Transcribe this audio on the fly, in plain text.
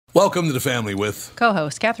Welcome to the family with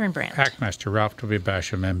co-host Catherine Brandt, Hackmaster Ralph W.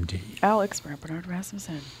 Basham, MD, Alex Brandt Bernard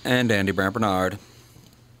Rasmussen, and Andy Brandt Bernard,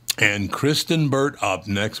 and Kristen Burt up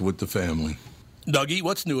next with the family. Dougie,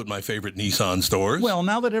 what's new at my favorite Nissan stores? Well,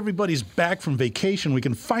 now that everybody's back from vacation, we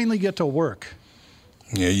can finally get to work.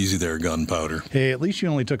 Yeah, easy there, gunpowder. Hey, at least you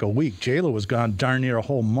only took a week. J-Lo was gone darn near a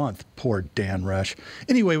whole month. Poor Dan Rush.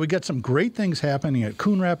 Anyway, we got some great things happening at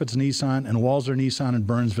Coon Rapids Nissan and Walser Nissan in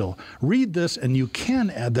Burnsville. Read this, and you can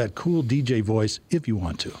add that cool DJ voice if you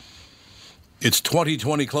want to. It's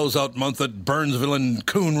 2020 closeout month at Burnsville and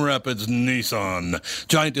Coon Rapids Nissan.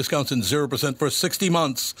 Giant discounts and 0% for 60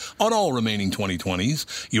 months on all remaining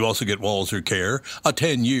 2020s. You also get Walser Care, a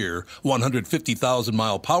 10-year,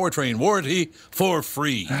 150,000-mile powertrain warranty for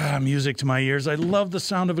free. Music to my ears. I love the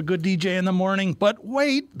sound of a good DJ in the morning. But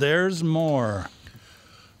wait, there's more.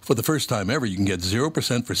 For the first time ever, you can get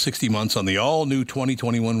 0% for 60 months on the all-new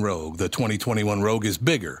 2021 Rogue. The 2021 Rogue is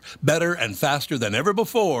bigger, better, and faster than ever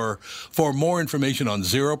before. For more information on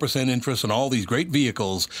 0% interest on all these great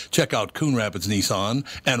vehicles, check out Coon Rapids Nissan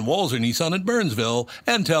and Walser Nissan at Burnsville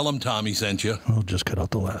and tell them Tommy sent you. I'll just cut out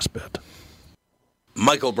the last bit.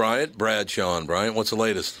 Michael Bryant, Bradshaw and Bryant, what's the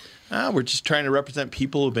latest? We're just trying to represent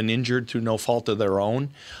people who've been injured through no fault of their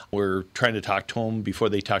own. We're trying to talk to them before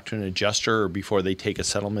they talk to an adjuster or before they take a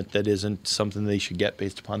settlement that isn't something they should get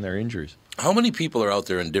based upon their injuries. How many people are out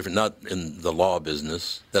there not in the law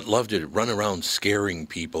business, that love to run around scaring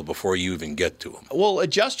people before you even get to them? Well,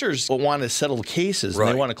 adjusters want to settle cases and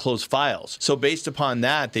they want to close files. So based upon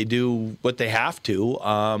that, they do what they have to.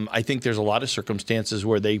 I think there's a lot of circumstances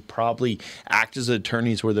where they probably act as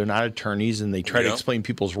attorneys where they're not attorneys and they try to explain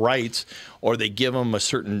people's rights, or they give them a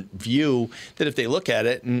certain view that if they look at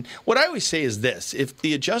it. And what I always say is this: if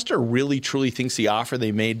the adjuster really truly thinks the offer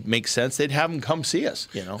they made makes sense, they'd have them come see us.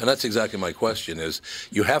 And that's exactly my question is,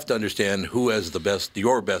 you have to understand who has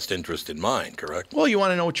your best interest in mind, correct? Well, you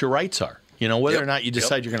want to know what your rights are. Whether or not you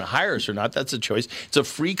decide you're going to hire us or not, that's a choice. It's a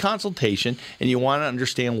free consultation, and you want to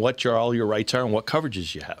understand what all your rights are and what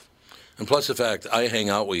coverages you have. And plus the fact I hang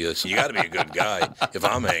out with you, so you got to be a good guy if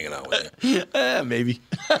I'm hanging out with you. Maybe.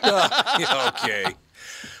 Okay.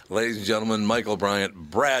 Ladies and gentlemen, Michael Bryant,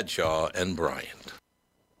 Bradshaw and Bryant.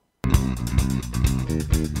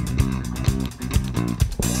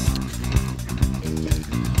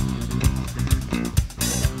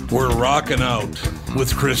 We're rocking out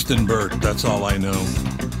with Kristen Burt. That's all I know.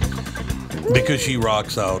 Because she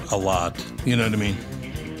rocks out a lot. You know what I mean?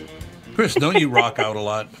 Chris, don't you rock out a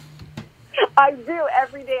lot? I do.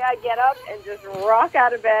 Every day I get up and just rock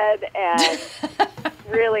out of bed and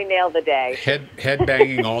really nail the day. Head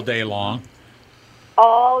banging all day long.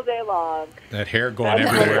 All day long. That hair going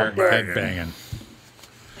everywhere. Head banging.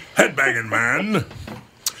 Head banging, man.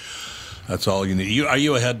 That's all you need. Are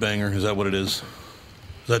you a head banger? Is that what it is?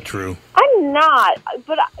 Is that true? I'm not,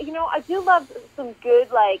 but I do love some good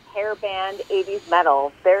hair band 80s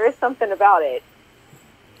metal. There is something about it.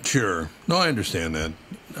 Sure. No, I understand that.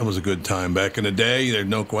 That was a good time back in the day. There's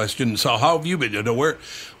no question. So how have you been? What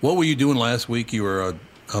were you doing last week? You were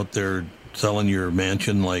out there selling your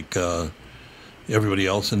mansion like everybody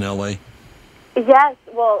else in L.A.? Yes.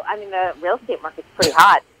 Well, I mean, the real estate market's pretty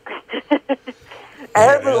hot.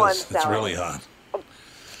 Everyone's selling. It's really hot.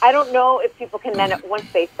 I don't know if people can then,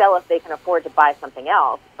 once they sell, if they can afford to buy something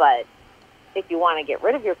else. But if you want to get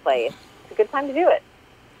rid of your place, it's a good time to do it.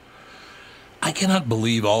 I cannot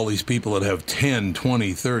believe all these people that have 10,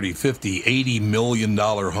 20, 30, 50, $80 million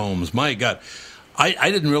homes. My God, I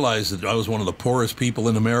didn't realize that I was one of the poorest people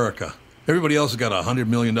in America. Everybody else has got a $100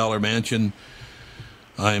 million mansion.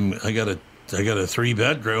 I got a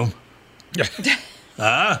 3-bedroom.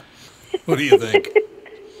 What do you think?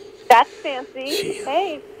 That's fancy. Jeez.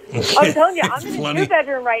 Hey, I'm telling you, I'm in a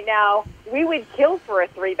 2-bedroom right now. We would kill for a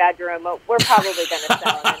 3-bedroom. We're probably going to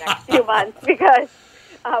sell in the next few months because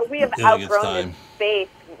we have outgrown this space.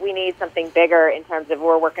 We need something bigger in terms of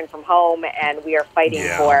we're working from home and we are fighting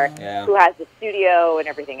for who has the studio and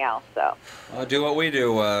everything else. So do what we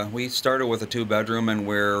do. We started with a 2-bedroom and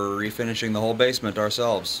we're refinishing the whole basement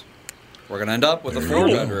ourselves. We're going to end up with a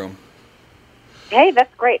 4-bedroom. Hey,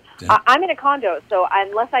 that's great. I'm in a condo, so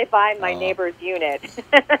unless I buy my neighbor's unit,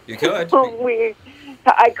 you could.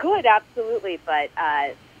 I could absolutely, but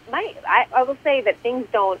I will say that things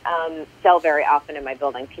don't sell very often in my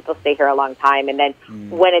building. People stay here a long time, and then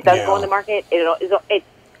when it does go on the market,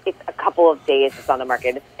 it's a couple of days it's on the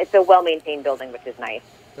market. It's a well-maintained building, which is nice.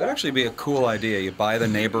 That'd actually be a cool idea. You buy the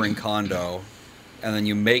neighboring condo, and then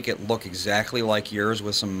you make it look exactly like yours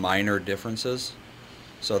with some minor differences.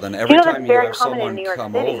 So then every time you have someone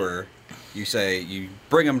come over, you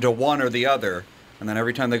bring them to one or the other, And then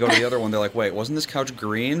every time they go to the other one, they're like, wait, wasn't this couch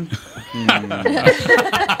green? Wait a minute.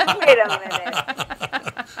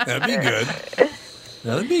 That'd be good.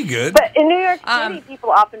 That'd be good. But in New York City,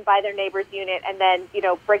 people often buy their neighbor's unit and then,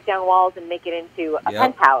 break down walls and make it into a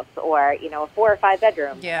penthouse or, a 4 or 5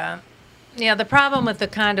 bedroom. Yeah. Yeah, the problem with the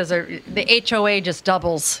condos are the HOA just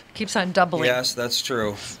doubles, keeps on doubling. Yes, that's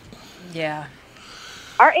true. Yeah.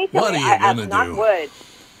 Our HOA, What are you gonna knock do? wood,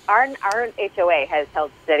 our HOA has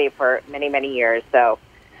held steady for many, many years. So,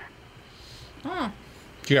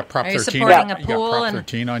 You got Prop Are you 13. supporting a You got pool Prop and-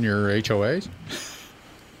 13 on your HOAs?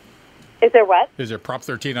 is there what? Is there Prop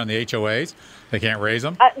 13 on the HOAs? They can't raise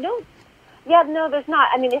them? No. Yeah, no, there's not.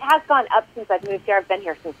 I mean, it has gone up since I've moved here. I've been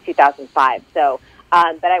here since 2005. So,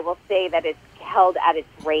 but I will say that it's held at its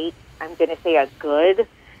rate. I'm going to say a good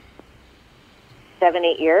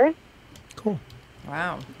 7-8 years. Cool.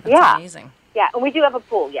 Wow. That's Yeah. amazing. Yeah, and we do have a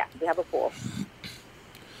pool. Yes, we have a pool.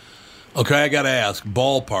 Okay, I got to ask,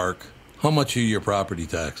 ballpark, how much are your property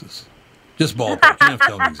taxes? Just ballpark. You don't have to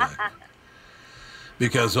tell me exactly.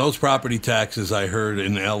 Because those property taxes I heard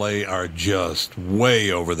in L.A. are just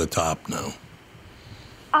way over the top now.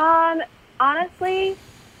 Honestly,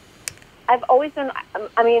 I've always done.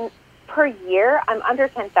 I mean, per year, I'm under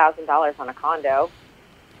 $10,000 on a condo.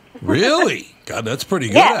 Really? God, that's pretty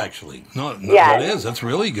good, Yeah. actually. No, Yeah. that is. That's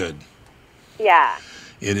really good. Yeah,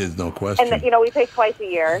 It is, no question. and we pay twice a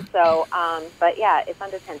year. So, but yeah, it's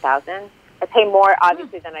under 10,000. I pay more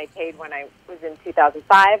obviously than I paid when I was in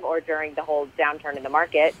 2005 or during the whole downturn in the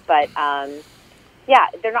market. But yeah,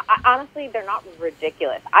 they're not. Honestly, they're not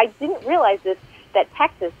ridiculous. I didn't realize this. That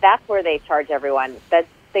Texas, that's where they charge everyone. That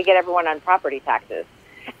they get everyone on property taxes.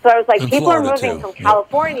 So I was like, In people Florida, are moving too. from Yep.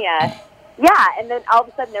 California. Yeah, and then all of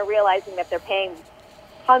a sudden they're realizing that they're paying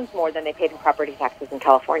tons more than they paid in property taxes in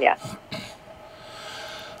California.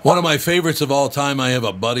 One of my favorites of all time, I have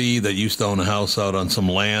a buddy that used to own a house out on some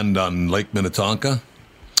land on Lake Minnetonka.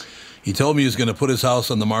 He told me he was going to put his house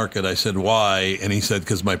on the market. I said, why? And he said,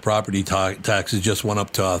 because my property taxes just went up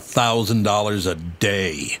to $1,000 a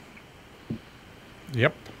day.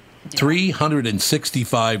 Yep.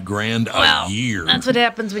 365 grand a year. That's what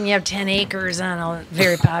happens when you have 10 acres on a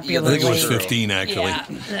very popular I think it was lake. 15, actually. Yeah,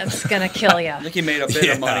 that's going to kill you. I think he made a bit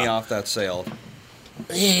of money off that sale.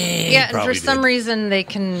 Yeah, and for probably some did. reason they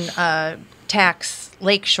can tax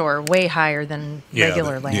lakeshore way higher than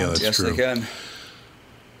regular land. yeah, that's Yes, true. they can.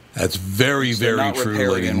 That's very, They're very not true, ladies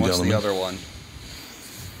Riparian. and What's the gentlemen. other one?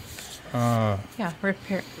 Yeah,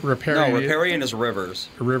 repair. Riparian. No, Riparian is rivers.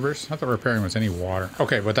 Rivers? I thought riparian was any water.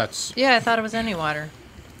 Okay, but that's Yeah, I thought it was any water.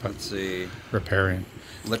 Let's see. riparian.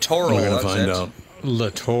 Littoral. We're going that's to find it. out.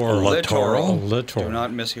 Littoral. Littoral? Littoral. Do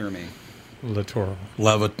not mishear me. Littoral.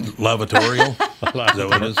 Lavatorial? Is that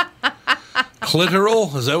what it is?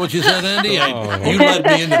 Clitoral? Is that what you said, Andy? You led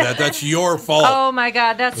me into that. That's your fault. Oh my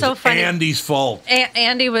God, that's so funny. Andy's fault.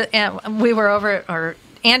 Andy was. We were over, or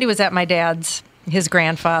Andy was at my dad's, his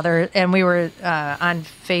grandfather, and we were on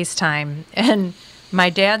FaceTime. And my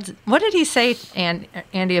dad's. What did he say,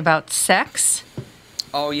 Andy, about sex?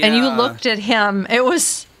 Oh, yeah. And you looked at him. It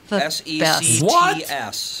was the best.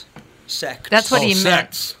 SECTS. Sect. That's what he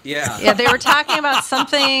meant. Sex. Yeah. Yeah, they were talking about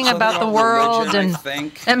something about the world, religion, and I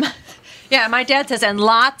think. yeah, my dad says, and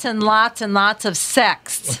lots and lots and lots of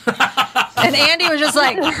sex. And Andy was just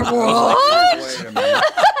like, what? Wait a minute.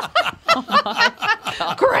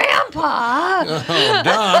 Grandpa? Oh,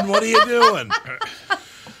 Don, what are you doing?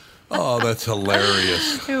 Oh, that's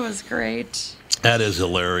hilarious. It was great. That is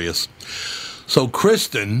hilarious. So,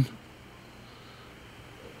 Kristen,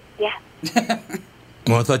 Yeah.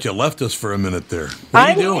 well, I thought you left us for a minute there. What are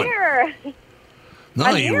I'm you doing? here. No,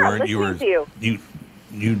 I'm you here. I'm weren't. You were. listening to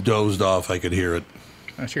You dozed off. I could hear it.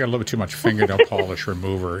 She got a little bit too much fingernail polish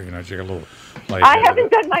remover. You know, she got a little light. I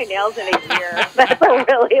haven't done my nails in a year. That's a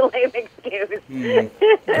really lame excuse. You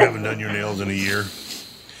haven't done your nails in a year.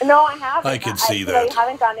 No, I haven't. I could see that. I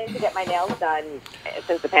haven't gone in to get my nails done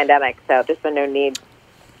since the pandemic, so there's been no need.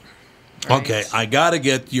 Okay, I got to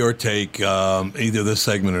get your take, either this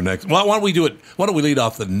segment or next. Well, why don't we do it? Why don't we lead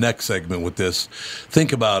off the next segment with this?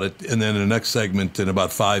 Think about it, and then in the next segment, in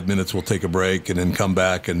about 5 minutes, we'll take a break and then come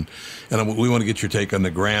back, and we want to get your take on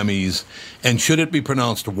the Grammys. And should it be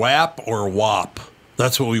pronounced WAP or WAP?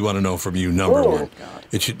 That's what we want to know from you, number one. God.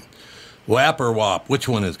 It should WAP or WAP. Which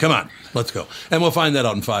one is? Come on, let's go. And we'll find that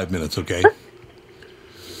out in 5 minutes, okay?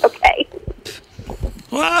 Okay.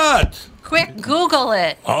 What? Quick, Google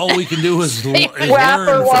it. All we can do is WAP learn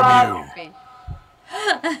or from you.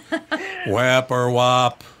 WAP or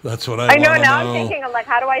WAP. That's what I I know, want to now know. I'm thinking, I'm like,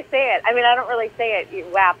 how do I say it? I mean, I don't really say it.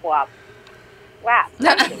 WAP, WAP. WAP.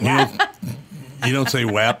 You don't say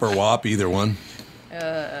WAP or WAP, either one. No,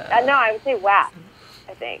 I would say WAP.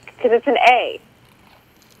 think, because it's an A.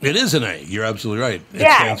 It is an A. You're absolutely right. It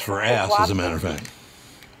Yeah, stands for ass, as a matter of fact.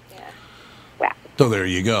 Yeah. Wow. So there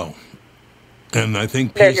you go. And I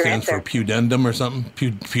think P There's your stands for answer. pudendum or something.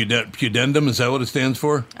 Pudendum, is that what it stands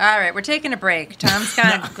for? All right, we're taking a break. Tom's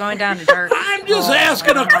kind of going down to dark. I'm just hole.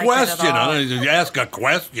 asking I a don't like it at question. all. I don't ask a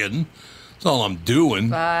question. That's all I'm doing.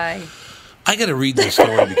 Bye. I got to read this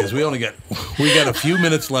story because we got a few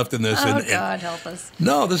minutes left in this. Oh, and God, help us.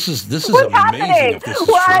 no, this is What's amazing. happening? If this is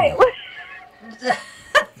Why? true.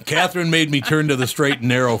 Catherine made me turn to the straight and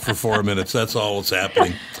narrow for 4 minutes. That's all that's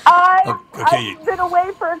happening. Okay. I've been away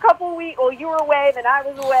for a couple weeks. Well, you were away, then I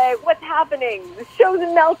was away. What's happening? The show's in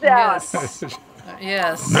meltdown. Yes.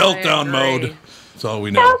 Yes. Meltdown I agree. mode. That's all we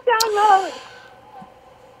know. Meltdown mode.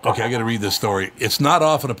 Okay, I got to read this story. It's not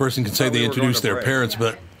often a person can say they we were going introduced to their break. parents,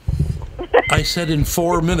 but I said in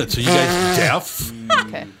 4 minutes. Are you guys deaf?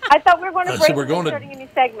 Okay. I thought we were going to I break said we're and going to- starting a new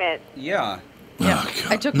segment. Yeah. Yeah. Oh,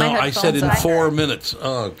 God. I took my No, I said in headphones off. 4 minutes.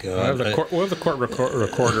 Oh, We'll have God. the court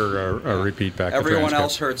recorder repeat back. the Everyone transcript.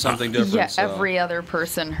 else heard something different. Yeah, so. every other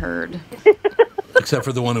person heard. Except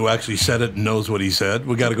for the one who actually said it and knows what he said.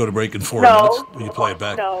 We got to go to break in 4 No. minutes. Will you play it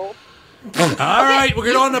back? No. All right,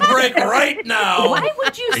 we're going on a break right now. Why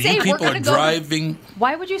would you say You we're people going are to go? driving.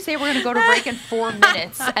 Why would you say we're going to go to break in 4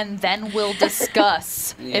 minutes and then we'll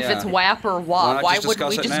discuss if Yeah. it's WAP or Why WAP? not Why just wouldn't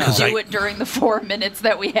we discuss it just now? do it during the 4 minutes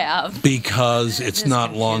that we have? Because it's is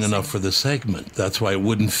not long confusing. enough for the segment. That's why it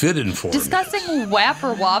wouldn't fit in 4 minutes. Discussing WAP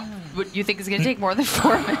or WAP, what you think is going to take more than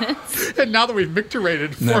 4 minutes? And now that we've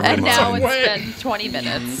micturated Never And mind. now Way. it's been 20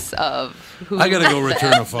 minutes of who I got to go said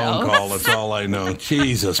return a phone no. call. That's all I know.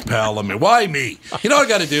 Jesus, pal. I mean, why me? You know what I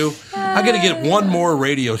got to do? I got to get one more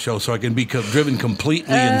radio show so I can be driven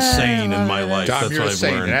completely insane in my life. Tom, That's you're what a I've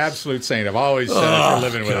saint, learned. an absolute saint. I've always said it Oh, for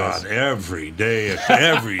living with God, us. every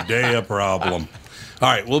day a problem. All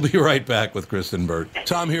right, we'll be right back with Kristen Burt.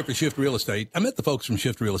 Tom here for Shift Real Estate. I met the folks from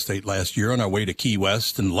Shift Real Estate last year on our way to Key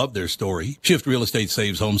West and loved their story. Shift Real Estate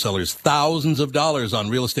saves home sellers thousands of dollars on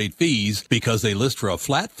real estate fees because they list for a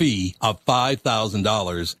flat fee of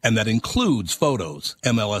 $5,000, and that includes photos,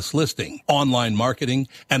 MLS listing, online marketing,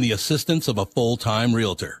 and the assistance of a full-time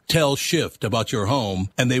realtor. Tell Shift about your home,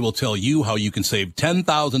 and they will tell you how you can save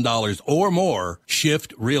 $10,000 or more.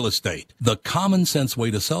 Shift Real Estate, the common sense way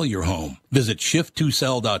to sell your home. Visit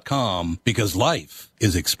shift2sell.com because life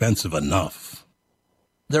is expensive enough.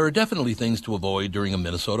 There are definitely things to avoid during a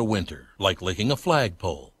Minnesota winter, like licking a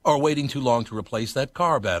flagpole or waiting too long to replace that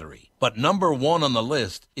car battery. But number one on the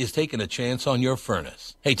list is taking a chance on your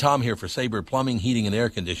furnace. Hey, Tom here for Sabre Plumbing, Heating, and Air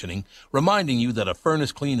Conditioning, reminding you that a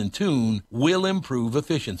furnace clean and tune will improve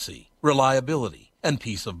efficiency, reliability, and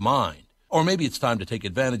peace of mind. Or maybe it's time to take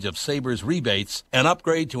advantage of Sabre's rebates and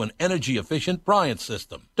upgrade to an energy-efficient Bryant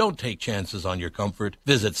system. Don't take chances on your comfort.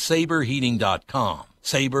 Visit SaberHeating.com.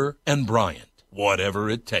 Sabre and Bryant. Whatever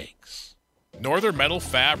it takes. Northern Metal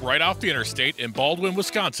Fab, right off the interstate in Baldwin,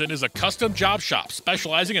 Wisconsin, is a custom job shop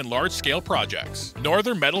specializing in large-scale projects.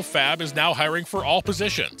 Northern Metal Fab is now hiring for all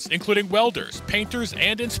positions, including welders, painters,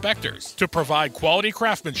 and inspectors, to provide quality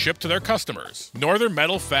craftsmanship to their customers. Northern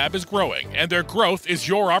Metal Fab is growing, and their growth is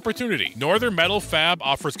your opportunity. Northern Metal Fab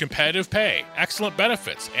offers competitive pay, excellent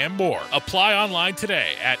benefits, and more. Apply online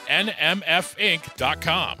today at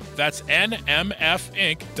nmfinc.com. That's nmfinc.com.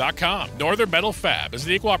 Northern Metal Fab is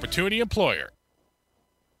an equal opportunity employer.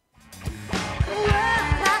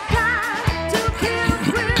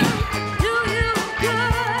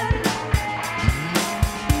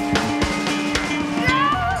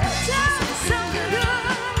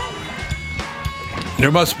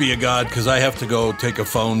 There must be a God because I have to go take a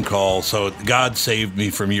phone call. So God saved me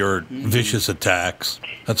from your vicious attacks.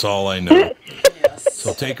 That's all I know.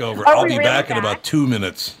 So take over. Are I'll we be really back in back? about 2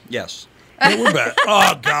 minutes. Yes. Yeah, we're back.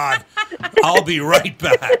 Oh, God. I'll be right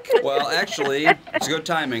back. Well, actually, it's good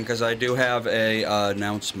timing because I do have a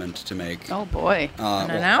announcement to make. Oh, boy. An Well,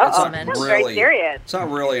 announcement. it's not Very serious. It's not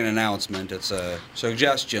really an announcement. It's a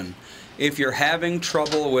suggestion. If you're having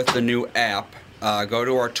trouble with the new app, go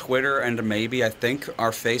to our Twitter and maybe, I think, our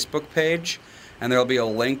Facebook page, and there'll be a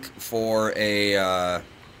link for a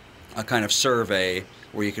kind of survey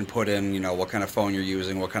where you can put in, what kind of phone you're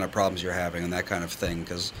using, what kind of problems you're having, and that kind of thing.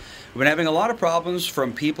 Because we've been having a lot of problems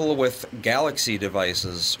from people with Galaxy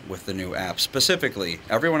devices with the new app, specifically.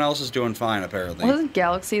 Everyone else is doing fine, apparently. Wasn't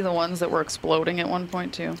Galaxy the ones that were exploding at one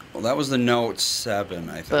point, too? Well, that was the Note 7,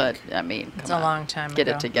 I think. But, I mean, It's come a on. long time Get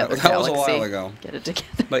ago. it together, That was a Galaxy. while ago. Get it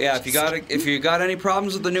together. But yeah, if you got any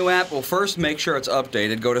problems with the new app, well, first make sure it's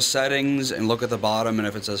updated. Go to settings and look at the bottom, and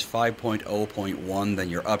if it says 5.0.1, then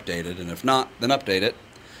you're updated, and if not, then update it.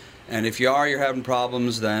 And if you're having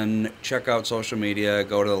problems, then check out social media,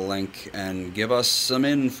 go to the link, and give us some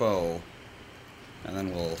info. And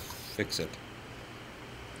then we'll fix it.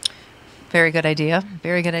 Very good idea.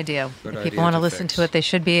 Very good idea. Good if idea people want to to listen fix. to it, they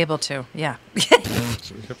should be able to. Yeah.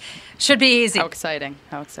 Should be easy. How exciting.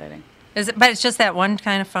 How exciting. Is it? But it's just that one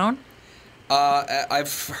kind of phone?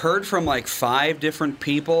 I've heard from like 5 different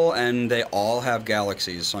people, and they all have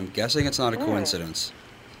Galaxies, so I'm guessing it's not a coincidence.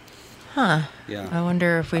 Huh. Yeah. I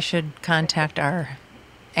wonder if we should contact our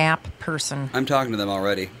app person. I'm talking to them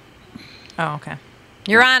already. Oh, okay.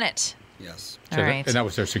 You're on it. Yes. All right. And that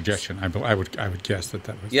was their suggestion. I would guess that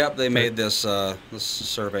was. Yep, they made this this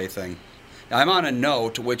survey thing. I'm on a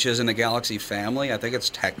Note, which is in the Galaxy family. I think it's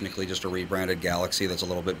technically just a rebranded Galaxy that's a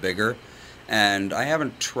little bit bigger. And I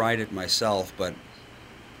haven't tried it myself, but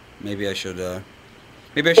maybe I should.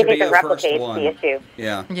 Maybe I should be you can the first replicate one. the issue.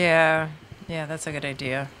 Yeah. Yeah, that's a good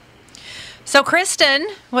idea. So, Kristen,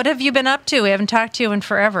 what have you been up to? We haven't talked to you in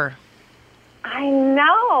forever. I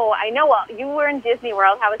know. Well, you were in Disney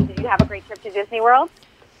World. Did you have a great trip to Disney World?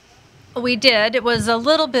 We did. It was a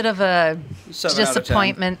little bit of a 7 out of 10.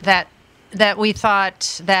 disappointment that we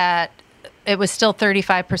thought that it was still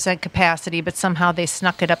 35% capacity, but somehow they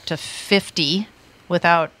snuck it up to 50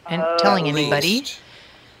 without telling anybody. Least.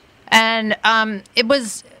 And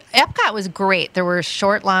Epcot was great. There were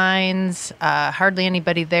short lines, hardly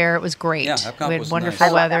anybody there. It was great. Yeah, Epcot we had was wonderful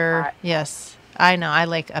nice. I love weather. Epcot. Yes, I know. I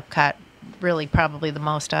like Epcot really probably the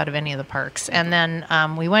most out of any of the parks. And then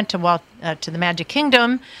we went to the Magic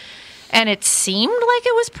Kingdom, and it seemed like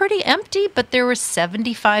it was pretty empty, but there were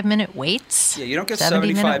 75-minute waits. Yeah, you don't get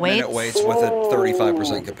 70-minute 75-minute waits with a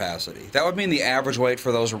 35% capacity. That would mean the average wait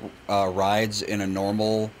for those rides in a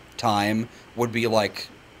normal time would be like,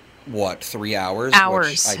 what, 3 hours?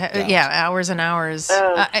 Hours. Which I doubt. Yeah, hours and hours.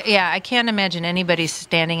 Oh. I can't imagine anybody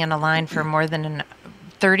standing in a line for more than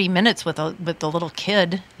 30 minutes with a little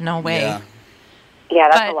kid. No way. Yeah. Yeah,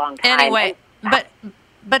 that's a long time. Anyway,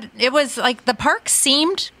 but it was like the park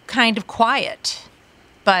seemed kind of quiet,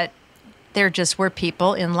 but there just were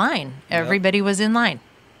people in line. Everybody was in line.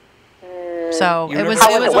 So it was. How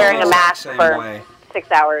was It was it wearing a the mask same for way.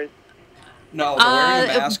 6 hours? No, the wearing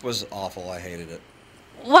a mask was awful. I hated it.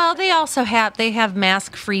 Well, they also have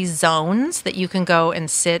mask-free zones that you can go and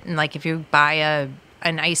sit, and like if you buy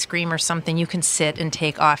an ice cream or something, you can sit and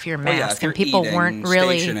take off your Oh, yeah, mask. if you're And people eating weren't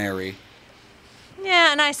really stationary.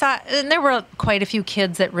 Yeah, and there were quite a few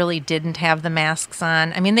kids that really didn't have the masks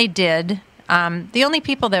on. I mean, they did. The only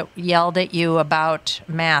people that yelled at you about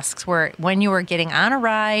masks were when you were getting on a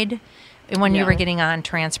ride and when you were getting on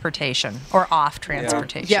transportation or off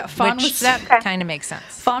transportation. Yeah, Fawn which was- that kind of makes sense.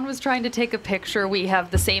 Fawn was trying to take a picture. We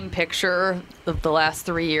have the same picture of the last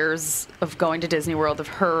 3 years of going to Disney World of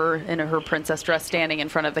her in her princess dress standing in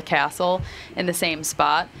front of the castle in the same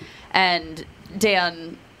spot. And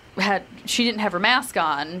Dan she didn't have her mask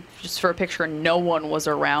on just for a picture, and no one was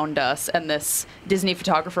around us. And this Disney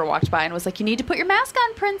photographer walked by and was like, "You need to put your mask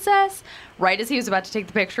on, princess," right as he was about to take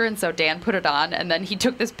the picture. And so Dan put it on, and then he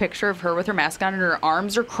took this picture of her with her mask on, and her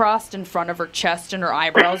arms are crossed in front of her chest, and her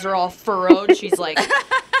eyebrows are all furrowed. She's like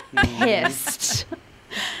pissed.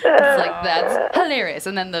 It's like, that's hilarious.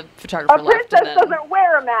 And then the photographer A left. princess And then, doesn't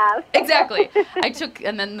wear a mask. exactly.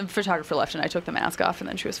 And then the photographer left, and I took the mask off, and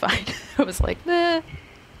then she was fine. I was like,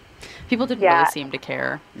 people didn't Yeah. really seem to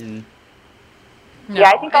care. Yeah,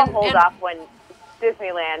 I think I'll and- hold and- off when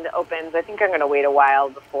Disneyland opens. I think I'm going to wait a while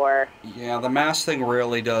before Yeah, the mask thing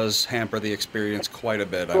really does hamper the experience quite a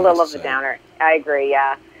bit. a little of a downer. I agree,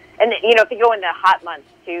 yeah. And, if you go in the hot months,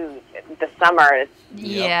 too, the summer, it's,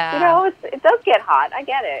 Yeah. it does get hot. I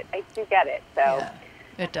get it. I do get it. So, Yeah,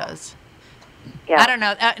 it does. yeah. I don't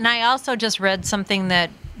know. And I also just read something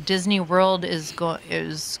that Disney World is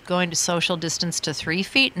going to social distance to 3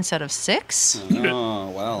 feet instead of 6. Oh,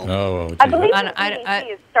 well. Oh, I believe I- the I-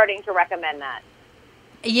 CDC is starting to recommend that.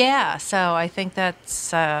 Yeah, so I think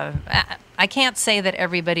that's. I can't say that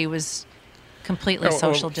everybody was completely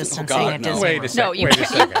social distancing God, at no. Disney Wait a World. second. No, you Wait a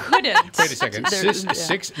second. couldn't. Wait a second.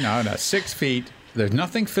 There's- 6 feet. There's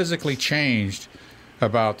nothing physically changed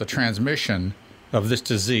about the transmission of this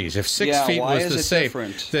disease. If 6 Yeah, feet why was is the it safe,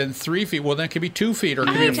 different? then 3 feet. Well, then it could be 2 feet or it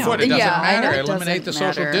could be a know. foot. It doesn't Yeah, I know, matter. it Eliminate the doesn't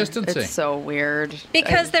social matter. distancing. It's so weird.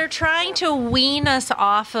 Because they're trying to wean us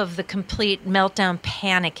off of the complete meltdown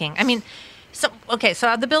panicking. I mean, so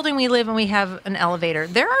at the building we live in, we have an elevator.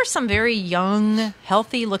 There are some very young,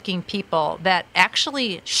 healthy-looking people that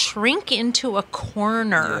actually shrink into a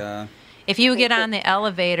corner Yeah. if you get on the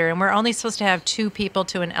elevator, and we're only supposed to have 2 people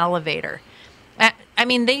to an elevator. I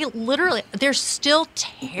mean, they're still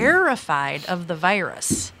terrified of the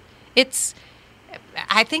virus.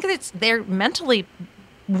 I think they're mentally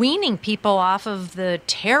weaning people off of the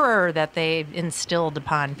terror that they instilled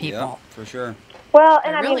upon people. Yeah, for sure. Well,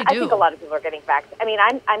 and I really I think a lot of people are getting vaccinated. I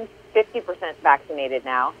mean, I'm 50% vaccinated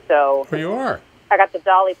now, so Well, you are. I got the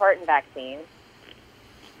Dolly Parton vaccine.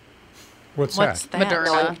 What's What's that? that?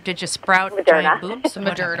 Moderna. Did you sprout Moderna. giant boobs?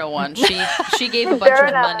 Moderna one. She gave a bunch of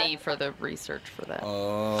Moderna. money for the research for that.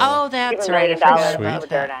 Oh, that's Even right. I $1 million forgot for about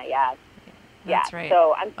that. Moderna, yeah. That's Yeah, right.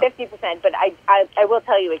 so I'm 50%, but I will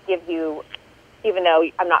tell you, it gives you, even though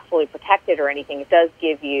I'm not fully protected or anything, it does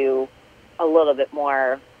give you a little bit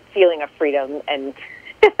more feeling of freedom. And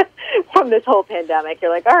from this whole pandemic,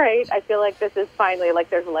 you're like, all right, I feel like this is finally, like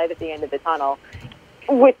there's a light at the end of the tunnel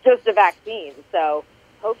with just a vaccine. So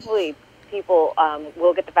hopefully people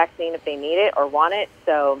will get the vaccine if they need it or want it.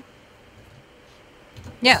 So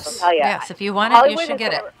Yes. I'll tell you, Yes. If you want it, you Hollywood should is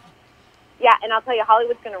get it. gonna- Yeah, and I'll tell you,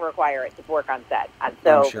 Hollywood's going to require it to work on set.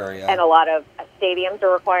 So, I'm sure, yeah. And a lot of stadiums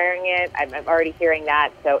are requiring it. I'm already hearing that.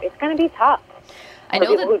 So it's going to be tough I for know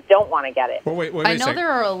people who don't want to get it. Well, wait I a know second. there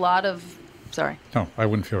are a lot of. Sorry. No, I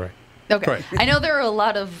wouldn't feel right. Go Okay. ahead. I know there are a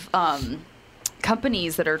lot of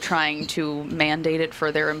companies that are trying to mandate it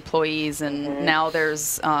for their employees, and now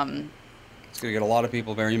there's It's going to get a lot of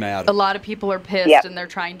people very mad. a lot of people are pissed, Yep. and they're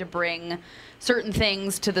trying to bring certain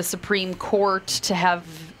things to the Supreme Court to have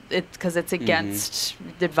it because it's against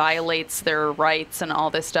it violates their rights and all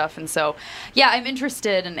this stuff. And so, yeah, I'm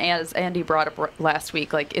interested. And as Andy brought up last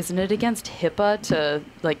week, like, isn't it against HIPAA to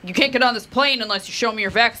like you can't get on this plane unless you show me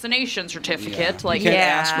your vaccination certificate? Yeah. Like, you can't Yeah.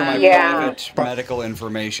 ask for my Yeah. private medical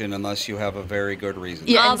information unless you have a very good reason.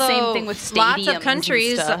 yeah, and Although same thing with stadiums lots of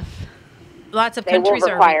countries, and stuff. lots of They will countries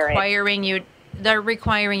are require it. requiring you. They're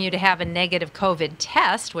requiring you to have a negative COVID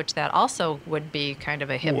test, which that also would be kind of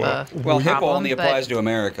a HIPAA. Well, HIPAA problem, only but- applies to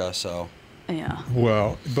America, so. Yeah.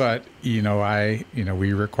 Well, but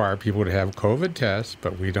we require people to have COVID tests,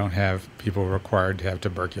 but we don't have people required to have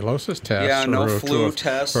tuberculosis tests. Yeah, no or flu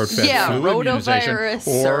tests. or Yeah, flu immunization, rotavirus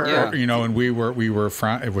or, or- you know, and we were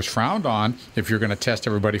it was frowned on if you're going to test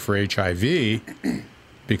everybody for HIV.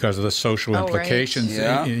 Because of the social Oh, right. implications,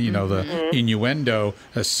 Yeah. The innuendo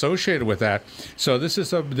associated with that. So this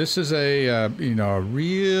is a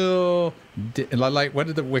real like what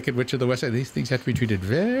did the Wicked Witch of the West say? These things have to be treated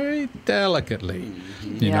very delicately.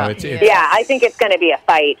 You know, it's Yeah, I think it's going to be a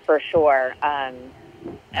fight for sure.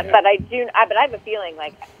 But I have a feeling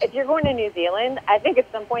like if you're going to New Zealand, I think at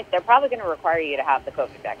some point they're probably going to require you to have the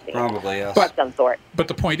COVID vaccine. Probably, yes. Of some sort. But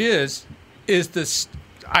the point is this.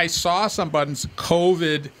 I saw somebody's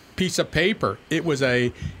COVID piece of paper. It was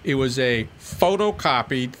a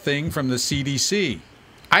photocopied thing from the CDC.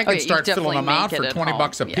 I can yeah, you start filling definitely them out make for it at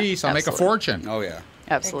 $20 a home. piece. Yeah, I'll make a absolutely. fortune. Oh, yeah.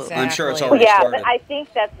 Absolutely. I'm sure it's Exactly. already Yeah, started. but I think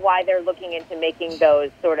that's why they're looking into making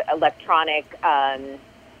those sort of electronic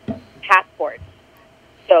passports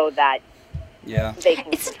so that Yeah. they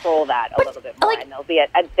can control that a little bit more, like- and there'll be a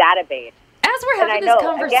database. As we're And I having know, this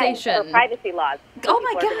conversation, again, for privacy laws. oh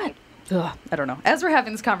my people are gonna god. Ugh, I don't know. As we're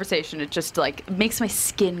having this conversation, it just like makes my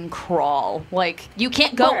skin crawl. Like you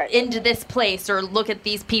can't go course. into this place or look at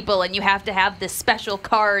these people, and you have to have this special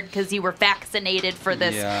card because you were vaccinated for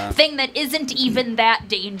this Yeah. thing that isn't even that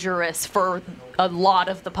dangerous for a lot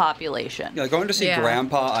of the population. Yeah, going to see Yeah.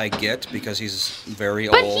 Grandpa, I get because he's very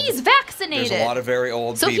But old. he's vaccinated. There's a lot of very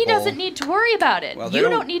old so people. he doesn't need to worry about it. Well, they you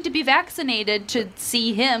don't- don't need to be vaccinated to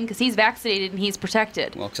see him because he's vaccinated and he's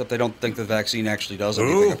protected. Well, except they don't think the vaccine actually does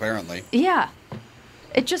anything, apparently. Yeah.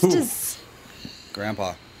 It just is.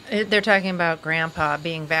 Grandpa. They're talking about Grandpa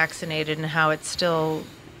being vaccinated and how it's still,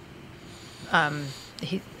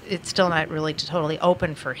 it's still not really totally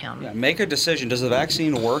open for him. Yeah, make a decision. Does the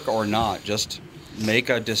vaccine work or not? Just make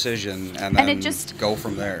a decision and then And it just- go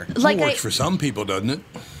from there. Like It works for some people, doesn't it?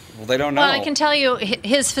 Well, they don't know. Well, I can tell you,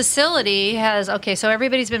 his facility has, okay, so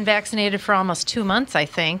everybody's been vaccinated for almost 2 months, I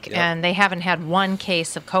think, Yep. and they haven't had one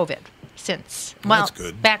case of COVID since. Well, Well, that's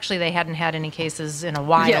good. Actually, they hadn't had any cases in a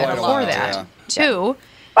while Yeah, quite a before while, that. yeah. 2,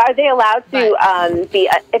 Are they allowed to But- be,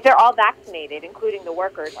 if they're all vaccinated, including the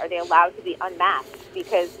workers, are they allowed to be unmasked?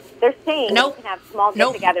 Because they're saying Nope. you can have small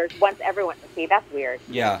Nope. get-togethers once everyone. See, that's weird.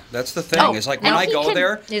 Yeah, that's the thing. Oh, It's like when now I he go can-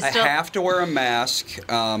 there, It's I still- have to wear a mask,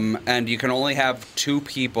 and you can only have 2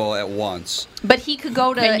 people at once. But he could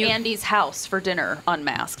go to Then you- Andy's house for dinner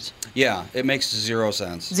unmasked. Yeah, it makes 0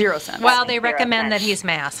 sense. 0 cents. well, they Zero recommend that sense. he's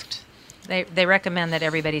masked. They recommend that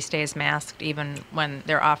everybody stays masked even when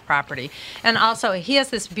they're off property. And also, he has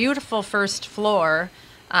this beautiful first floor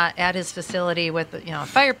at his facility with a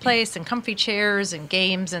fireplace and comfy chairs and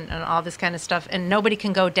games and all this kind of stuff. And nobody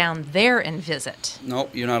can go down there and visit.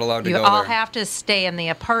 Nope, you're not allowed to You go all there. have to stay in the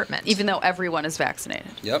apartment. even though everyone is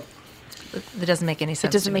vaccinated. Yep. That doesn't make any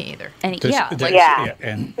sense to me either.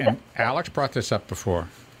 And Alex brought this up before.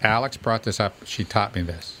 She taught me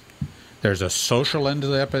this. There's a social end to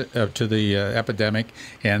the epidemic,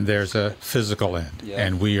 and there's a physical end. Yeah.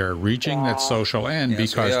 And we are reaching that social end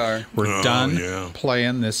because we're done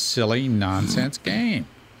playing this silly nonsense game.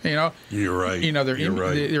 You're right.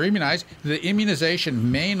 They're immunized. The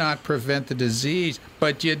immunization may not prevent the disease,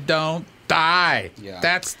 but you don't die. Yeah.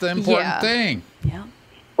 That's the important thing. Yeah.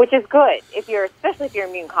 Which is good, especially if you're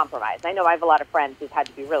immune compromised. I know I have a lot of friends who've had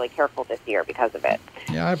to be really careful this year because of it.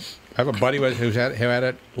 Yeah, I have a buddy who had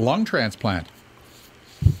a lung transplant.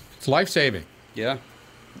 It's life-saving. Yeah.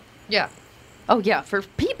 Yeah. Oh, yeah. For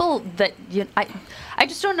people that I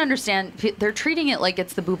just don't understand. They're treating it like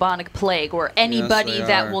it's the bubonic plague, where anybody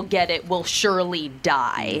that will get it will surely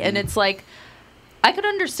die. Mm-hmm. And it's like, I could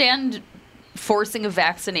understand forcing a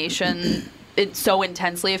vaccination so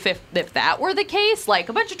intensely if that were the case. Like,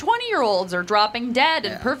 a bunch of 20-year-olds are dropping dead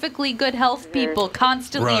and perfectly good health people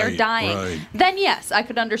constantly are dying. Right. Then, yes, I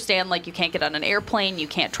could understand, like, you can't get on an airplane, you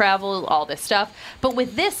can't travel, all this stuff. But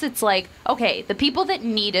with this, it's like, okay, the people that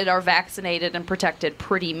need it are vaccinated and protected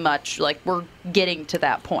pretty much. Like, we're getting to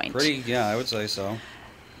that point. I would say so.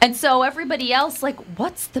 And so everybody else, like,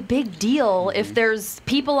 what's the big deal if there's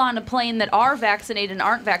people on a plane that are vaccinated and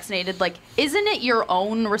aren't vaccinated? Like, isn't it your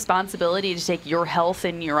own responsibility to take your health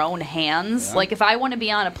in your own hands? Yeah. Like, if I want to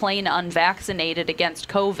be on a plane unvaccinated against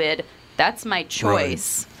COVID, that's my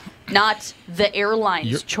choice, not the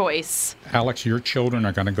airline's choice. Alex, your children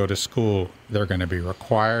are going to go to school. They're going to be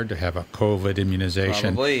required to have a COVID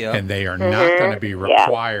immunization. Probably, and they are not going to be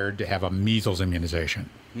required to have a measles immunization.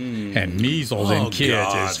 And measles in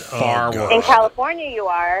kids is far worse. In California, you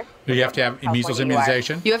are. Do you have to have measles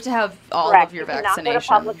immunization? You have to have all of your vaccinations. You cannot go to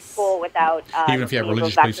public school without even if you have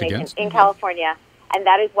religious beliefs against? In California. And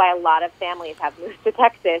that is why a lot of families have moved to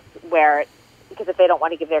Texas, because if they don't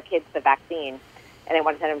want to give their kids the vaccine and they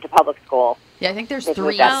want to send them to public school. Yeah, I think there's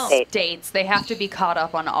 3 states. They have to be caught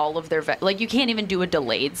up on all of their... like, you can't even do a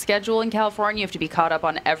delayed schedule in California. You have to be caught up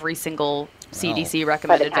on every single CDC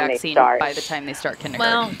recommended vaccine by the time they start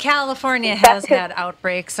kindergarten. Well, California has had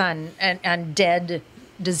outbreaks on dead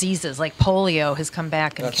diseases, like polio has come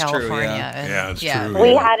back in California. True, yeah. True.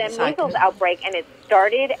 We had a measles outbreak, and it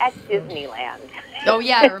started at Disneyland. Oh,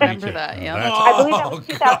 yeah, I remember that. Yeah. I believe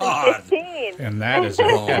that was 2015. And that is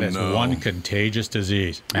one contagious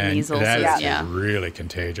disease. And measles, that is really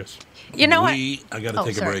contagious. You know what? I got to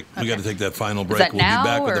take a break. Okay. We got to take that final break. We'll be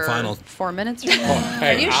back with the final 4 minutes from now.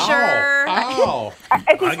 Are you sure? Ow.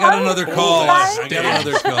 I got another call.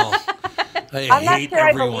 I hate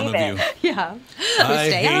every one of you. Yeah.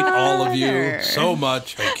 I hate all of you so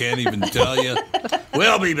much. I can't even tell you.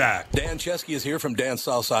 We'll be back. Dan Chesky is here from Dan's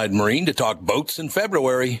Southside Marine to talk boats in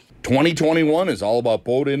February. 2021 is all about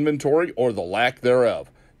boat inventory or the lack thereof.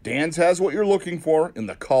 Dan's has what you're looking for in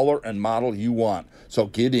the color and model you want. So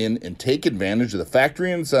get in and take advantage of the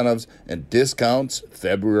factory incentives and discounts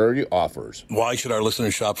February offers. Why should our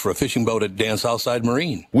listeners shop for a fishing boat at Dan Southside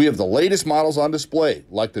Marine? We have the latest models on display,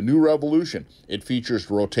 like the new Revolution. It features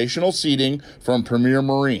rotational seating from Premier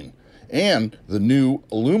Marine. And the new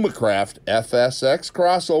Alumacraft FSX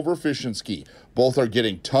crossover fishing ski. Both are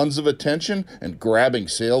getting tons of attention and grabbing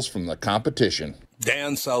sales from the competition.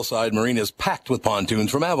 Dan Southside Marine is packed with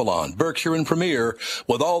pontoons from Avalon, Berkshire, and Premier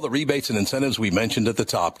with all the rebates and incentives we mentioned at the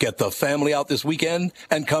top. Get the family out this weekend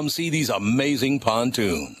and come see these amazing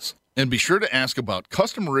pontoons. And be sure to ask about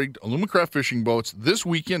custom-rigged Alumacraft fishing boats this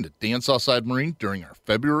weekend at Dan Southside Marine during our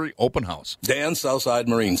February open house. Dan Southside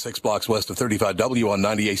Marine, 6 blocks west of 35W on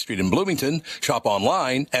 98th Street in Bloomington. Shop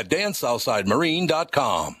online at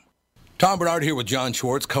dansouthsidemarine.com. Tom Bernard here with John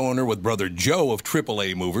Schwartz, co-owner with brother Joe of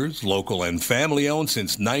AAA Movers, local and family-owned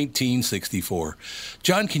since 1964.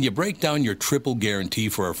 John, can you break down your triple guarantee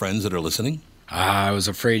for our friends that are listening? I was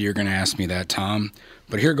afraid you were going to ask me that, Tom,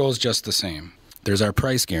 but here goes just the same. There's our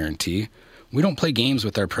price guarantee. We don't play games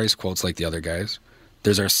with our price quotes like the other guys.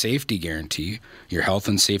 There's our safety guarantee. Your health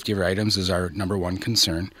and safety of your items is our number one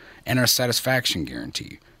concern. And our satisfaction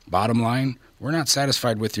guarantee. Bottom line, we're not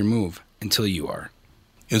satisfied with your move until you are.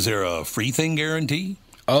 Is there a free thing guarantee?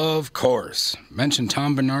 Of course. Mention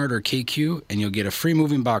Tom Bernard or KQ, and you'll get a free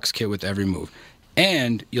moving box kit with every move.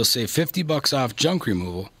 And you'll save $50 off junk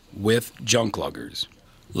removal with junk luggers.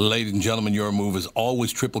 Ladies and gentlemen, your move is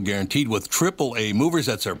always triple guaranteed with AAA Movers.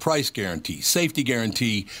 That's our price guarantee, safety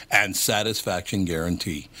guarantee, and satisfaction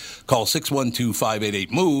guarantee. Call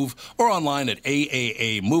 612-588-MOVE or online at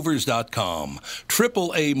aaamovers.com.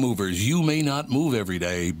 AAA Movers. You may not move every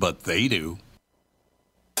day, but they do.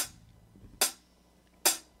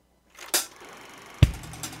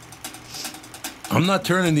 I'm not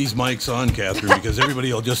turning these mics on, Catherine, because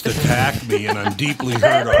everybody will just attack me, and I'm deeply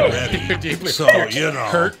hurt already. So, you know.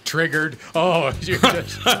 Hurt, triggered. Oh, you're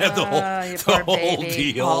just... the whole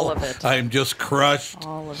deal. All of it. I'm just crushed.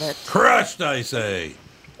 All of it. Crushed, I say.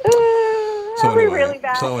 Are we really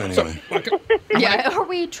bad? So anyway. Yeah, are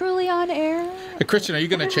we truly on air? Christian, are you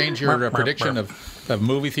going to change your prediction of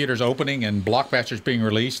movie theaters opening and blockbusters being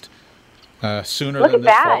released sooner Look than at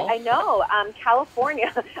this that. fall? I know.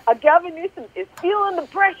 California, Gavin Newsom is feeling the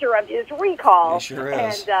pressure of his recall. He sure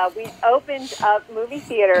is. And we opened up movie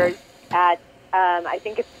theaters at, I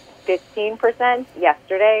think it's 15%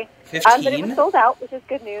 yesterday. 15? But it was sold out, which is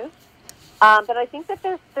good news. But I think that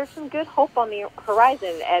there's some good hope on the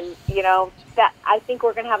horizon. And, you know, that I think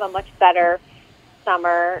we're going to have a much better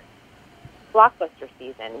summer blockbuster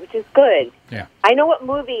season, which is good. Yeah. I know what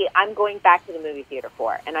movie I'm going back to the movie theater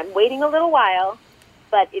for, and I'm waiting a little while,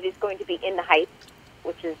 but it is going to be In the Heights,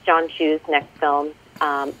 which is John Chu's next film,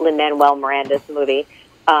 Lin-Manuel Miranda's movie,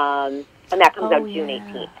 and that comes out June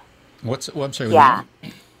 18th. I'm sorry. Yeah.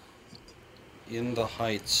 In the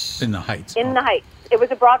Heights. In the Heights. In the Heights. It was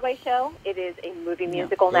a Broadway show. It is a movie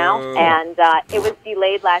musical now, and it was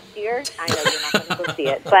delayed last year. I know you're not going to go see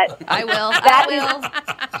it, but I will.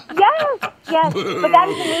 Yes, but that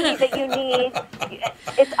is a movie that you need.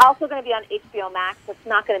 It's also going to be on HBO Max. It's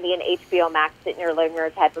not going to be an HBO Max sit in your living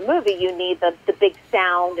room type of movie. You need the big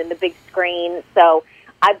sound and the big screen. So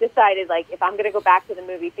I've decided, like, if I'm going to go back to the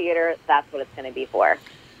movie theater, that's what it's going to be for.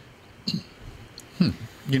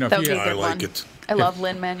 You know, I like it. I love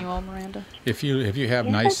Lin-Manuel Miranda. If you have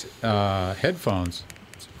nice headphones,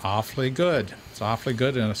 it's awfully good. It's awfully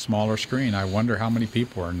good in a smaller screen. I wonder how many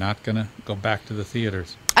people are not going to go back to the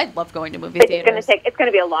theaters. I love going to movie theaters. theaters. It's going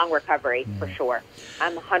to be a long recovery for sure.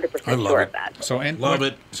 I'm 100% sure of that.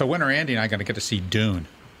 So when are Andy and I going to get to see Dune?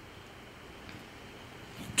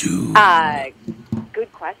 Dune.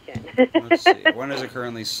 Good question. Let's see. When is it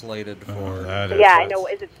currently slated for? I know.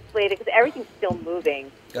 Is it slated? Because everything's still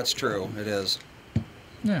moving. That's true. It is.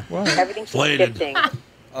 Yeah, well, everything's shifting.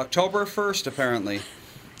 October 1st, apparently.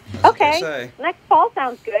 Okay. Next fall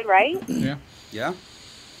sounds good, right? Yeah. Yeah.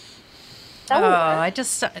 I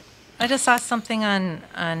just saw something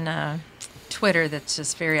on Twitter that's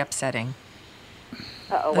just very upsetting.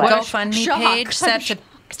 The GoFundMe page set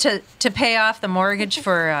to pay off the mortgage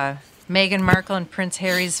for Meghan Markle and Prince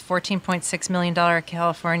Harry's $14.6 million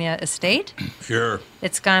California estate. Sure.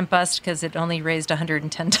 It's gone bust because it only raised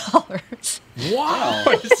 $110. Wow.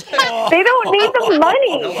 They don't need the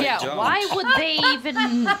money. No, Yeah, why would they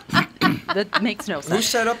even... That makes no sense. Who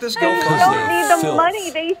set up this They GoFundMe? don't need the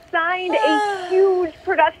money. They signed a huge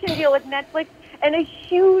production deal with Netflix and a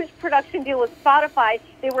huge production deal with Spotify.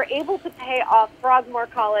 They were able to pay off Frogmore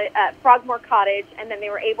Cottage, and then they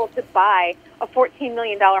were able to buy a $14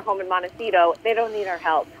 million home in Montecito. They don't need our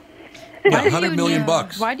help. Yeah, $100 million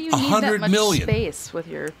bucks. Why do you need that much space with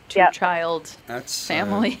your two-child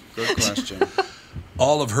family? Good question.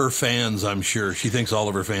 All of her fans, I'm sure. She thinks all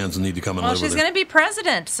of her fans need to come and live with her. Well, she's going to be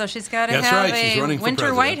president, so she's got to have She's a running for winter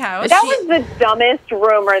president. White House. That was the dumbest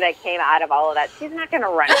rumor that came out of all of that. She's not going to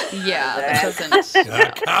run. Yeah, that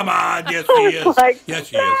doesn't. Come on, yes she is. Yes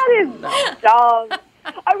she is. That is dumb.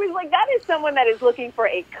 I was like, that is someone that is looking for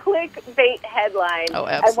a clickbait headline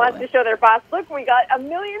and wants to show their boss, look, we got 1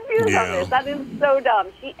 million views on this. That is so dumb.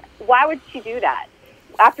 Why would she do that?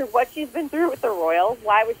 After what she's been through with the Royals,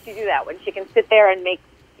 why would she do that when she can sit there and make,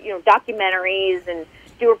 documentaries and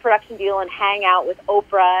do a production deal and hang out with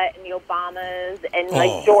Oprah and the Obamas and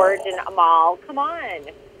George and Amal? Come on.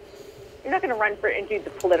 You're not going to run and do the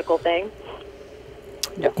political thing.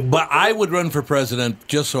 No. But I would run for president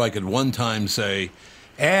just so I could one time say,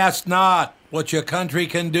 ask not what your country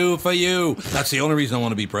can do for you. That's the only reason I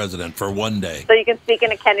want to be president for one day. So you can speak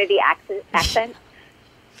in a Kennedy accent?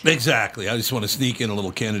 Exactly. I just want to sneak in a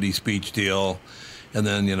little Kennedy speech deal. And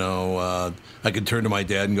then, I could turn to my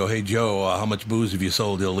dad and go, hey, Joe, how much booze have you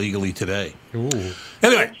sold illegally today? Ooh.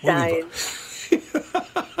 Anyway.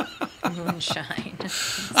 Moonshine.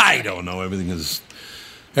 I don't know.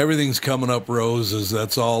 Everything's coming up roses.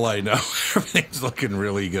 That's all I know. Everything's looking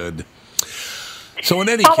really good. So in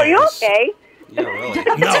any case. Are you okay? Yeah, really.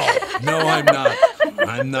 No, I'm not.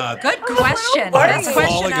 I'm not. Good question. Best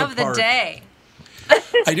question of the day.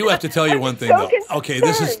 I do have to tell you one thing, though. Okay,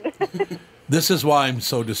 this is why I'm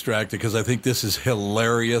so distracted, because I think this is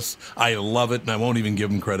hilarious. I love it, and I won't even give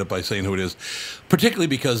him credit by saying who it is, particularly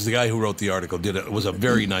because the guy who wrote the article was a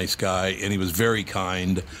very nice guy, and he was very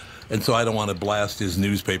kind, and so I don't want to blast his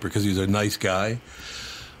newspaper because he's a nice guy.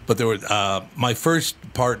 But there were my first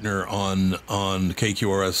partner on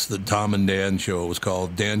KQRS, the Tom and Dan show, was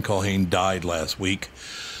called Dan Culhane, died last week.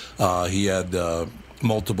 He had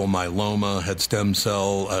multiple myeloma, had stem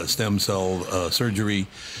cell surgery,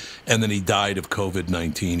 and then he died of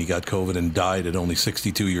COVID-19. He got COVID and died at only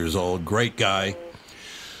 62 years old. Great guy.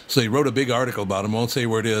 So he wrote a big article about him. I won't say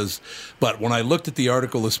where it is, but when I looked at the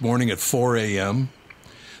article this morning at 4 a.m.,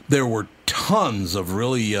 there were tons of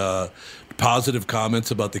really positive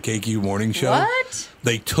comments about the KQ Morning Show. What?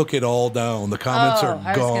 They took it all down. The comments are gone.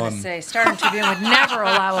 I was going to say, Star Tribune would never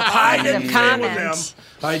allow a positive comment.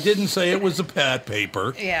 I didn't say it was a pad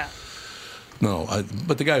paper. Yeah. No,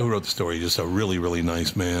 but the guy who wrote the story is just a really, really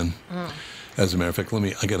nice man. As a matter of fact,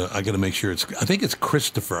 I gotta make sure I think it's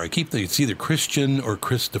Christopher. It's either Christian or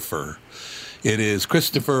Christopher. It is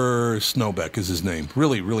Christopher Snowbeck is his name.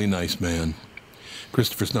 Really, really nice man.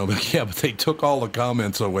 Christopher Snowbeck. Yeah, but they took all the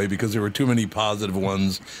comments away because there were too many positive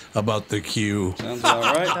ones about the Q. Sounds all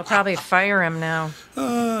right. They'll probably fire him now.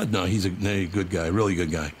 No, he's a good guy, really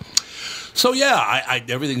good guy. So yeah,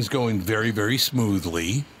 everything's going very, very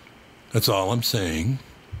smoothly. That's all I'm saying.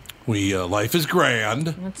 Life is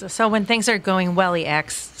grand. So when things are going well, he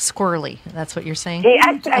acts squirrely. That's what you're saying?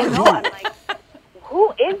 I know. I'm like,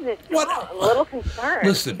 who is this dog? I'm a little concerned.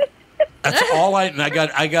 Listen, that's all I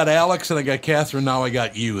got Alex and I got Catherine. Now I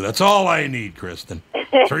got you. That's all I need, Kristen.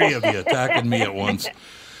 3 of you attacking me at once.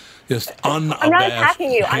 Just unabashed I'm not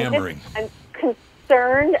attacking you. hammering. I'm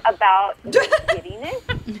concerned about your giddiness.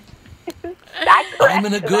 I'm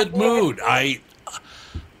in a good mood.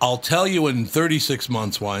 I'll tell you in 36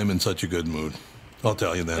 months why I'm in such a good mood. I'll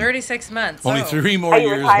tell you then. 36 months. Only 3 more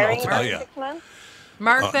years, and I'll tell you.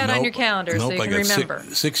 Mark that on your calendar so you can remember. I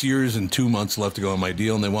got 6 years and 2 months left to go on my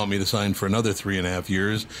deal, and they want me to sign for another 3.5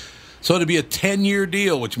 years. So it'd be a 10-year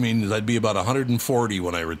deal, which means I'd be about 140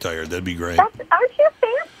 when I retired. That'd be great. Aren't you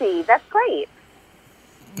fancy? That's great.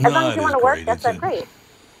 As long as you want to work, that's great.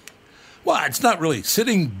 Well, it's not really.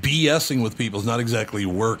 Sitting BSing with people is not exactly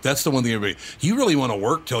work. That's the one thing everybody, you really want to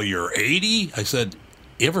work till you're 80? I said,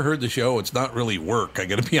 you ever heard the show? It's not really work. I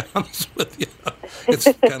got to be honest with you. It's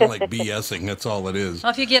kind of like BSing. That's all it is.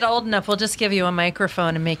 Well, if you get old enough, we'll just give you a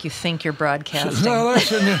microphone and make you think you're broadcasting. Now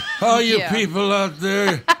listen, all you people out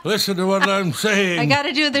there, listen to what I'm saying. I got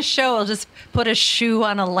to do this show. I'll just put a shoe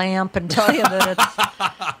on a lamp and tell you that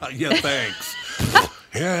it's... Yeah, thanks.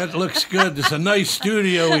 Yeah, it looks good. It's a nice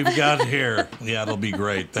studio we've got here. Yeah, it'll be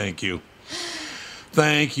great. Thank you.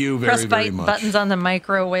 Thank you very, very much. Press buttons on the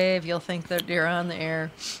microwave. You'll think that you're on the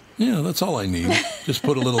air. Yeah, that's all I need. Just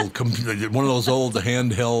put a little, one of those old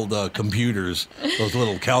handheld computers, those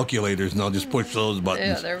little calculators, and I'll just push those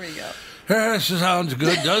buttons. Yeah, there we go. Yeah, this sounds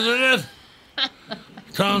good, doesn't it?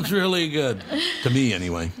 Sounds really good. To me,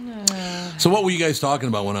 anyway. So what were you guys talking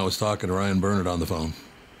about when I was talking to Ryan Bernard on the phone?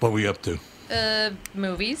 What were you up to?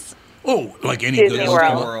 Movies. Oh, like any Disney good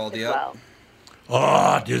World, yeah. Well.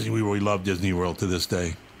 Oh, Disney. We love Disney World to this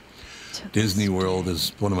day. Disney World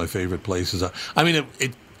is one of my favorite places. I mean,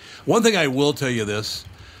 one thing I will tell you this.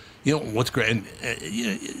 You know, what's great,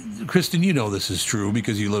 and Kristen, you know this is true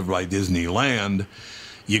because you live by Disneyland.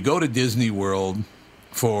 You go to Disney World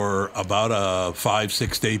for about a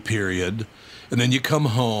 5-6 day period, and then you come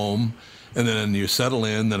home. And then you settle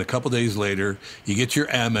in. Then a couple days later, you get your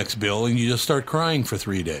Amex bill, and you just start crying for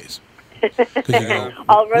 3 days.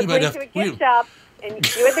 I'll run to a gift shop, and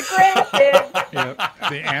you had the graphics. Yeah,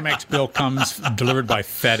 the Amex bill comes delivered by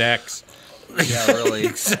FedEx. Yeah, really.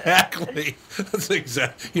 Exactly. That's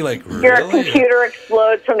exactly. You're like, really? Your computer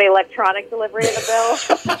explodes from the electronic delivery of the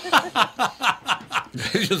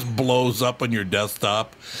bill. It just blows up on your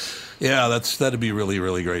desktop. Yeah, that'd be really,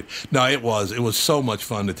 really great. No, it was so much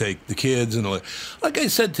fun to take the kids and like I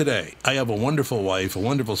said today, I have a wonderful wife, a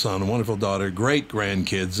wonderful son, a wonderful daughter, great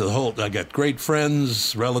grandkids. I got great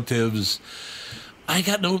friends, relatives. I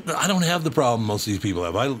don't have the problem most of these people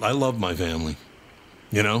have. I love my family.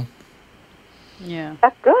 You know? Yeah.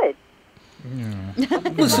 That's good. Yeah.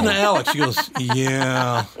 Listen to Alex. She goes,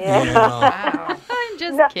 yeah. Wow. I'm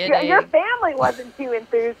just kidding. Your family wasn't too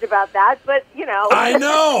enthused about that, but, you know. I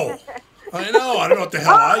know. I don't know what the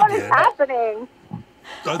hell I did. What is happening?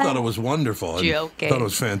 I thought it was wonderful. Joking. I thought it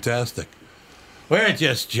was fantastic. We're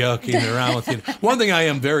just joking around with you. One thing I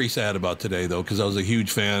am very sad about today, though, because I was a huge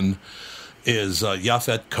fan, is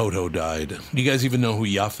Yaphet Kotto died. Do you guys even know who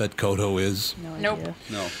Yaphet Kotto is? Nope.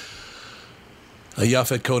 No.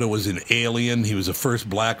 Yaphet Kotto was in Alien. He was the first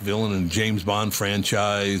black villain in the James Bond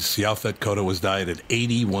franchise. Yaphet Kotto died at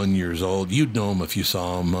 81 years old. You'd know him if you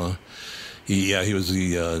saw him. He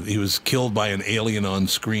was killed by an alien on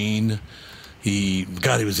screen. He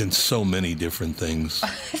was in so many different things. I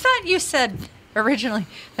thought you said originally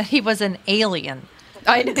that he was an alien.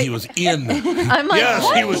 He was in. I'm like, yes,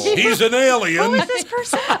 what? He's an alien. Who is this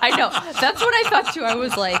person? I know. That's what I thought too. I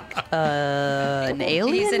was like, an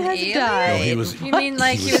alien He's an has alien? died. No, he was. You mean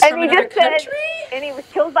like he was And from he another just said, country? and he was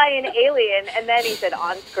killed by an alien, and then he said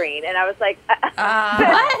on screen, and I was like,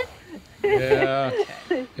 What? Yeah.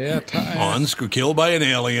 On screw, killed by an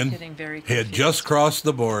alien. Getting very He had just crossed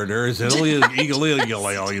the border. It's an illegal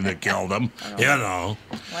alien that killed him. You know.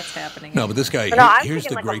 What's happening? No, but this guy. but no, I'm here's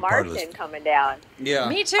thinking the like a great part of Martian this. coming down. Yeah.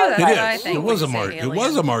 Me too. That's It what I is. think. It was a when you say Martian. It alien.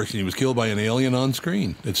 was a Martian. He was killed by an alien on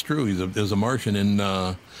screen. It's true. He was a Martian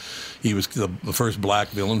in. He was the first black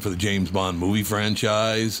villain for the James Bond movie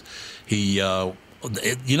franchise. He, you know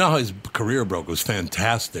how his career broke? It was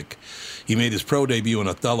fantastic. He made his pro debut in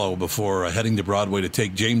Othello before heading to Broadway to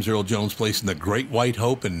take James Earl Jones' place in The Great White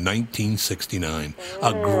Hope in 1969.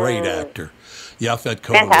 A great actor. Yaphet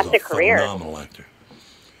Kotto was a phenomenal actor.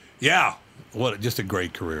 Yeah, just a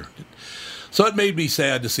great career. So it made me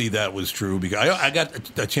sad to see that was true because I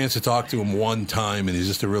got a chance to talk to him one time, and he's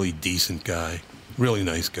just a really decent guy, really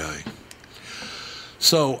nice guy.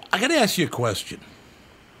 So I got to ask you a question.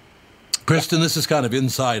 Kristen, this is kind of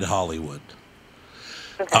inside Hollywood.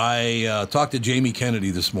 Okay. I talked to Jamie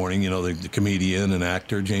Kennedy this morning, you know, the comedian and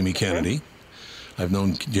actor Jamie Kennedy. I've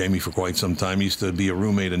known Jamie for quite some time. He used to be a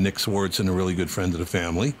roommate of Nick Swartz and a really good friend of the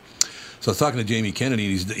family. So I was talking to Jamie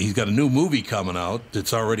Kennedy. He's got a new movie coming out.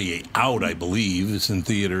 It's already out, I believe. It's in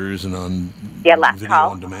theaters and on video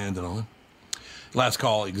on demand and all that. Last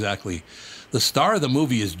Call, exactly. The star of the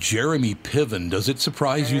movie is Jeremy Piven. Does it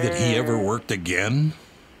surprise you that he ever worked again?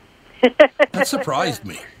 That surprised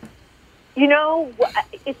me. You know,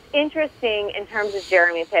 it's interesting in terms of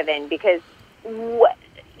Jeremy Piven because,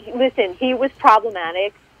 listen, he was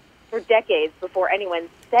problematic for decades before anyone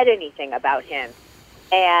said anything about him.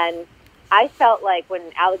 And I felt like when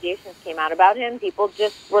allegations came out about him, people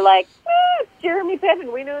just were like, Jeremy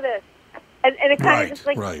Piven, we knew this. And it kind of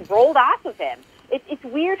just rolled off of him. It's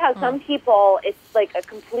weird how some people, it's like a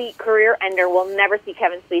complete career ender, will never see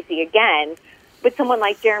Kevin Spacey again. But someone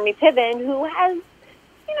like Jeremy Piven, who has,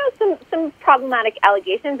 you know, some problematic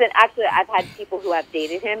allegations, and actually I've had people who have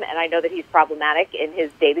dated him, and I know that he's problematic in his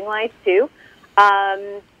dating life too.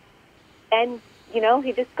 And, you know,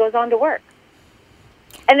 he just goes on to work.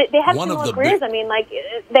 And they have similar careers. I mean, like,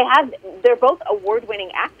 they're both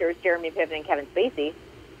award-winning actors, Jeremy Piven and Kevin Spacey.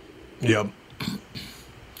 Yep.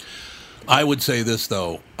 I would say this,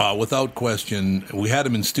 though, without question, we had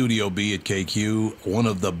him in Studio B at KQ, one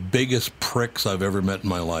of the biggest pricks I've ever met in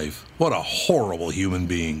my life. What a horrible human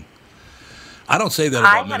being. I don't say that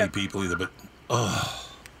about many people either, but,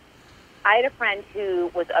 I had a friend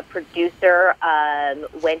who was a producer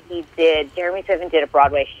when Jeremy Piven did a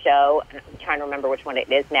Broadway show, and I'm trying to remember which one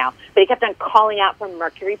it is now, but he kept on calling out for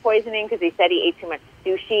mercury poisoning because he said he ate too much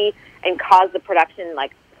sushi and caused the production,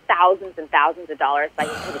 like, thousands and thousands of dollars by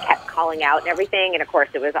he kept calling out and everything, and of course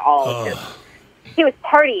it was all just, he was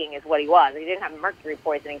partying is what he was. He didn't have mercury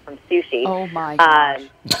poisoning from sushi. Oh my god.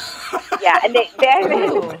 Yeah, and they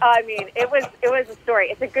I mean, it was a story.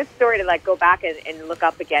 It's a good story to like go back and look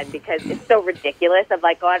up again because it's so ridiculous of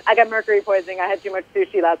like going, I got mercury poisoning, I had too much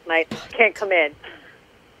sushi last night, can't come in.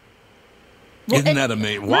 Isn't that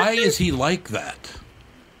amazing? Why is he like that?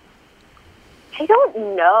 I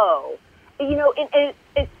don't know. You know,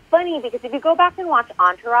 it's funny because if you go back and watch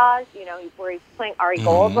Entourage, you know, where he's playing Ari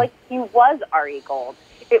Gold, like he was Ari Gold.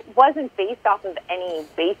 It wasn't based off of any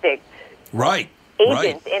basic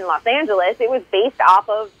agents in Los Angeles. It was based off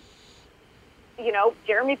of, you know,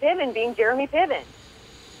 Jeremy Piven being Jeremy Piven.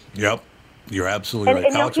 Yep, you're absolutely right.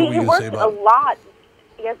 And Alex, what were you going to say about a lot.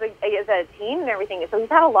 He has a team and everything, so he's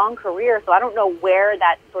had a long career. So I don't know where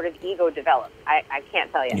that sort of ego developed. I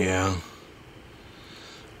can't tell you. Yeah.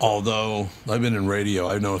 Although I've been in radio,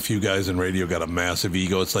 I know a few guys in radio got a massive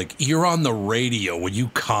ego. It's like, you're on the radio. Would you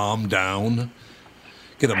calm down?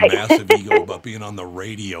 Get a massive ego about being on the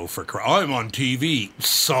radio I'm on TV.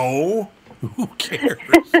 So? Who cares?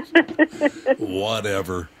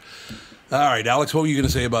 Whatever. All right, Alex, what were you going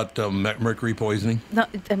to say about mercury poisoning? No,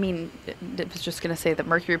 I mean, I was just going to say that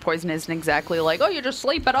mercury poison isn't exactly like, you just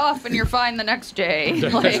sleep it off and you're fine the next day.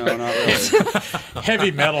 Like, no, not really.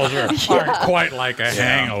 Heavy metals aren't quite like a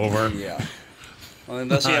hangover. Yeah. Well,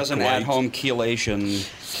 unless he has an at-home chelation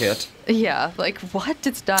kit. Yeah, like what?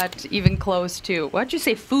 It's not even close to. Why'd you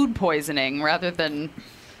say food poisoning rather than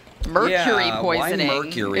mercury poisoning? Why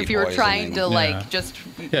mercury if you were trying to just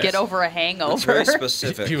get over a hangover. It's very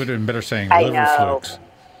specific. He would have been better saying liver flukes.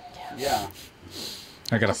 Yeah.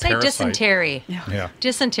 I got a say parasite. Dysentery. Yeah.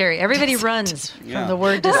 Dysentery. Everybody runs from the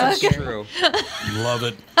word dysentery. That's true. Love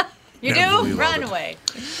it. You do? Run away.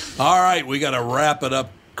 All right, we got to wrap it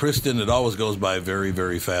up. Kristen, it always goes by very,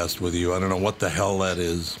 very fast with you. I don't know what the hell that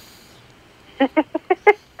is.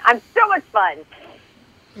 I'm so much fun.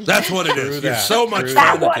 That's what it is. You're so much fun.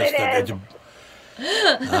 That's what it is.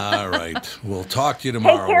 All right. We'll talk to you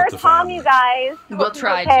tomorrow. Take care with of the Tom, family. you guys. We'll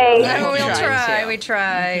try okay. to. We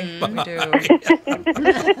try. We do.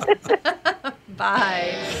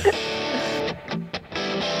 Bye.